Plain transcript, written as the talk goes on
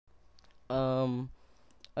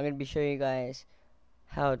I'm gonna be showing you guys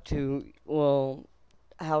how to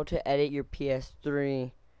edit your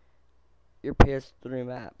PS3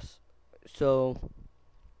 maps. So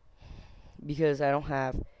because I don't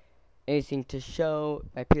have anything to show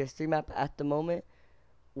my PS3 map at the moment,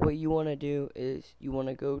 what you want to do is you want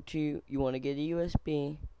to get a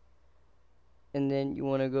USB, and then you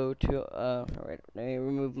want to go to alright, let me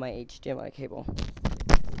remove my HDMI cable.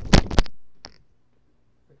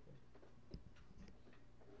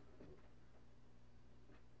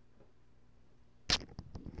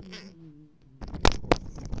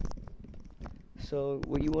 So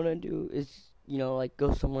what you want to do is, like,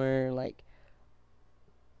 go somewhere like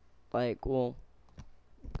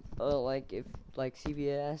if like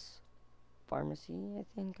CVS pharmacy, I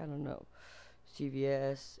think, I don't know,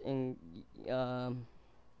 CVS, and you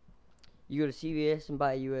go to CVS and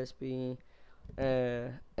buy a USB,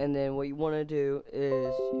 and then what you want to do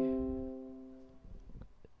is,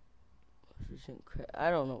 I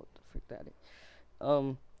don't know what the frick that is.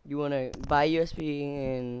 You want to buy a USB,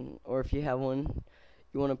 and or if you have one,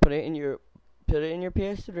 you want to put it in your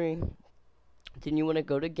PS3. Then you want to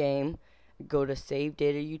go to game, go to save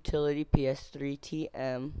data utility PS3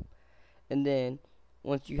 TM, and then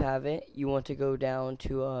once you have it, you want to go down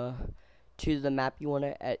to the map you want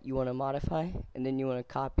to modify, and then you want to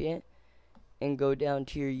copy it and go down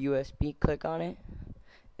to your USB, click on it,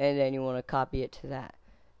 and then you want to copy it to that.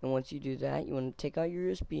 And once you do that, you want to take out your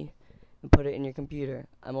USB and put it in your computer.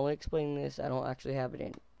 I'm only explaining this, I don't actually have it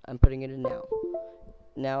in. I'm putting it in now.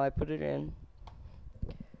 Now I put it in.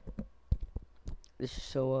 This should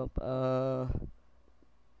show up.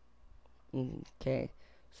 Okay.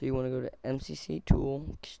 So you want to go to MCC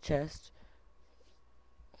tool, chest,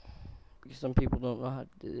 because some people don't know how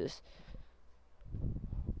to do this.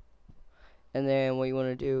 And then what you want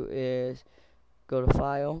to do is go to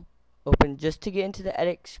file, open, just to get into the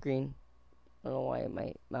edit screen. I don't know why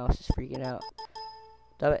my mouse is freaking out.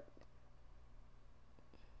 Stop it.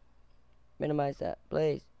 Minimize that,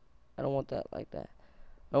 please. I don't want that like that.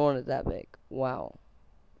 I don't want it that big. Wow.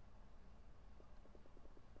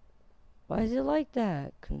 Why is it like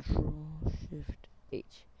that? Control Shift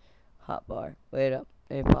H. Hotbar. Wait up.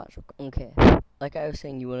 Let me pause. Okay. Like I was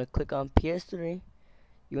saying, you want to click on PS3.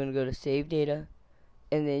 You want to go to save data,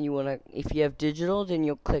 and then you want to, if you have digital, then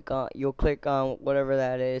you'll click on whatever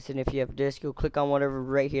that is, and if you have disk, you'll click on whatever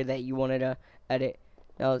right here that you wanted to edit.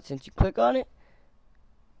 Now since you click on it,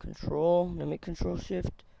 let me Control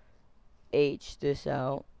Shift H this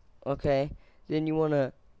out. Okay. Then you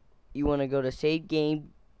wanna go to save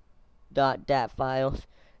game .dat files.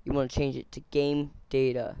 You want to change it to game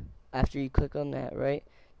data. After you click on that, right?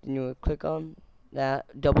 Then you would click on that,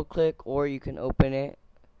 double click, or you can open it.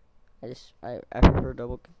 I prefer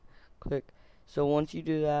double click. So once you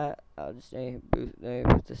do that, I'll just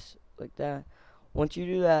put this like that. Once you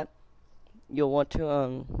do that, you'll want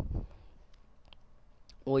to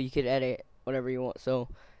well, you could edit whatever you want. So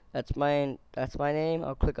that's my name.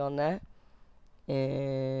 I'll click on that.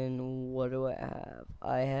 And what do I have?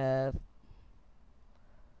 I have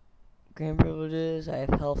grand privileges. I have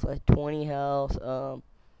health, like 20 health. Let's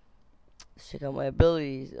check out my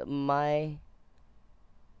abilities. My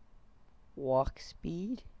walk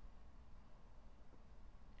speed.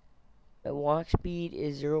 My walk speed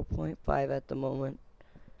is 0.5 at the moment.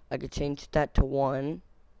 I could change that to 1.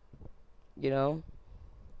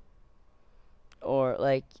 Or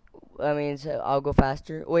like, I mean, so I'll go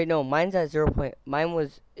faster. Wait, no, mine's at 0.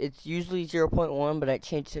 It's usually 0.1, but I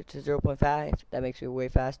changed it to 0.5. That makes me way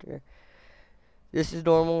faster. This is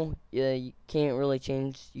normal. Yeah, you can't really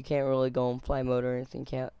go on fly mode or anything.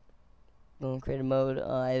 Can't go on creative mode.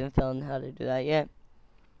 I haven't found how to do that yet.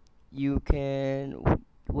 You can,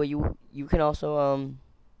 you can also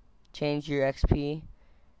change your XP.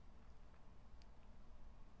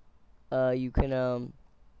 You can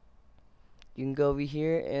go over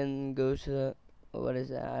here and go to the, what is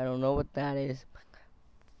that? I don't know what that is.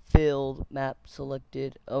 Filled map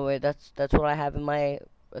selected. Oh wait, that's what I have in my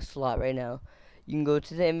slot right now. You can go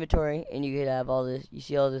to the inventory and you could have all this. You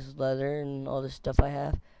see all this leather and all this stuff I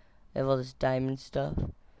have? I have all this diamond stuff.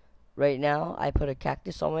 Right now, I put a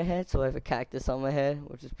cactus on my head, so I have a cactus on my head,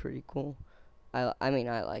 which is pretty cool. I mean,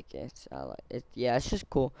 I like it. I like it. Yeah, it's just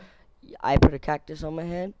cool. I put a cactus on my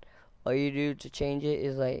head. All you do to change it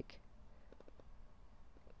is like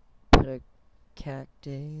put a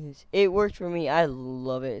cactus. It works for me. I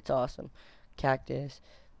love it. It's awesome. Cactus.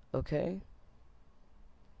 Okay.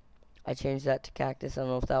 I changed that to cactus. I don't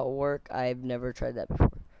know if that will work. I've never tried that before.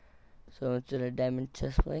 So instead of diamond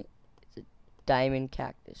chestplate, it's a diamond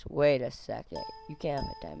cactus. Wait a second. You can't have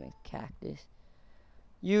a diamond cactus.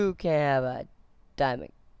 You can't have a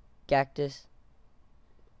diamond cactus.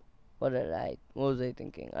 What was I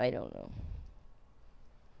thinking? I don't know.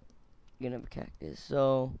 You're gonna have a cactus.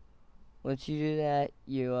 So once you do that,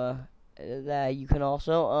 you can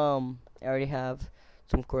also I already have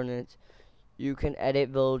some coordinates. You can edit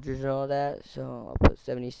villagers and all that. So I'll put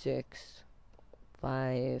 76,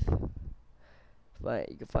 5.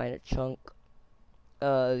 You can find a chunk.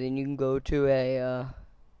 Then you can go to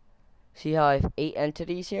see how I have 8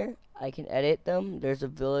 entities here? I can edit them. There's a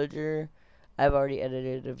villager. I've already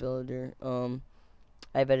edited a villager.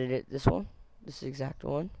 I've edited this one. This exact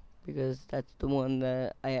one. Because that's the one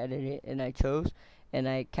that I edited and I chose. And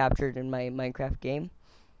I captured in my Minecraft game.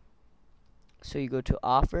 So you go to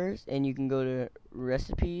offers. And you can go to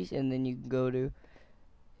recipes. And then you can go to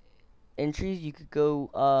entries. You could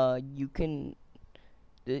go, you can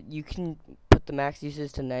put the max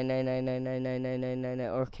uses to 999999999,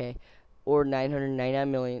 okay, or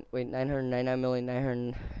 999 million. Wait, 999 million.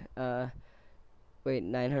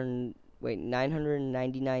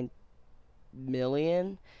 999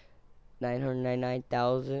 million.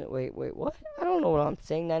 999,000. Wait, what? I don't know what I'm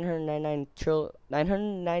saying. 999 trillion.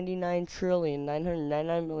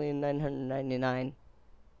 999 million.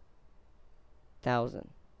 999,000.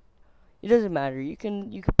 It doesn't matter. You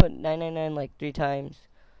can put 999 like 3 times.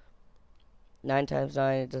 9 times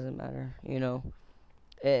 9, it doesn't matter, and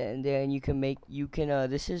then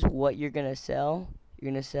this is what you're gonna sell.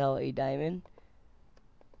 You're gonna sell a diamond,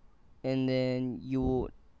 and then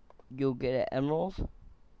you'll get an emerald.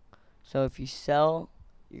 So if you sell,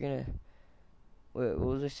 you're gonna, wait, what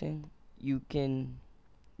was I saying? You're gonna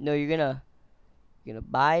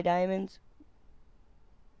buy diamonds.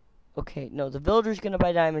 Okay, no, the villager's gonna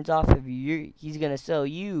buy diamonds off of you. He's gonna sell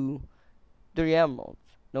you 3 emeralds.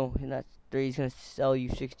 No, not 3. He's gonna sell you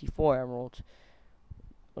 64 emeralds.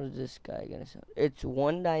 What is this guy gonna sell? It's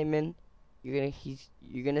 1 diamond. You're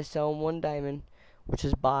gonna sell him 1 diamond, which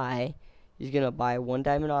is buy. He's gonna buy 1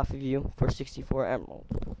 diamond off of you for 64 emeralds.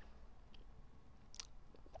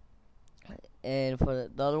 And for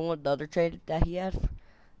the other one, the other trade that he had,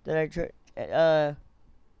 that I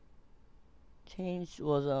changed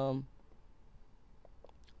was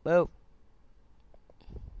well,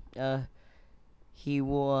 he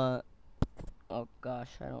will. Oh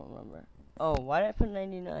gosh, I don't remember. Oh, why did I put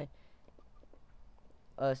 99?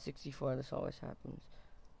 64. This always happens.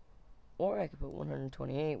 Or I could put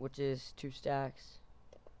 128, which is 2 stacks.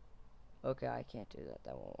 Okay, I can't do that.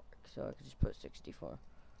 That won't work. So I could just put 64.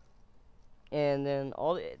 And then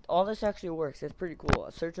all this actually works. It's pretty cool.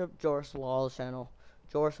 Search up Joris Law's channel.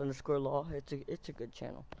 Joris_Law. It's a good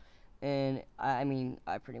channel. And I mean,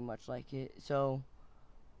 I pretty much like it. So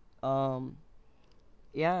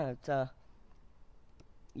yeah, it's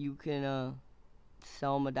you can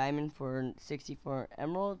sell him a diamond for 64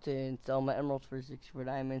 emeralds and sell my emeralds for 64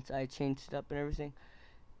 diamonds. I changed it up and everything.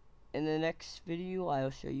 In the next video, I'll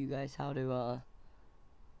show you guys how to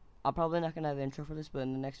I'm probably not gonna have an intro for this, but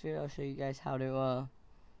in the next video, I'll show you guys how to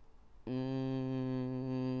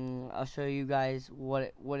I'll show you guys what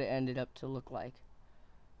it ended up to look like.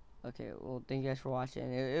 Okay, well, thank you guys for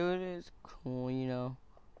watching. It is cool,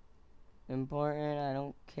 important. I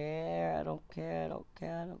don't care.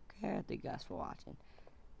 Thank you guys for watching.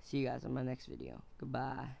 See you guys in my next video.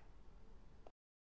 Goodbye.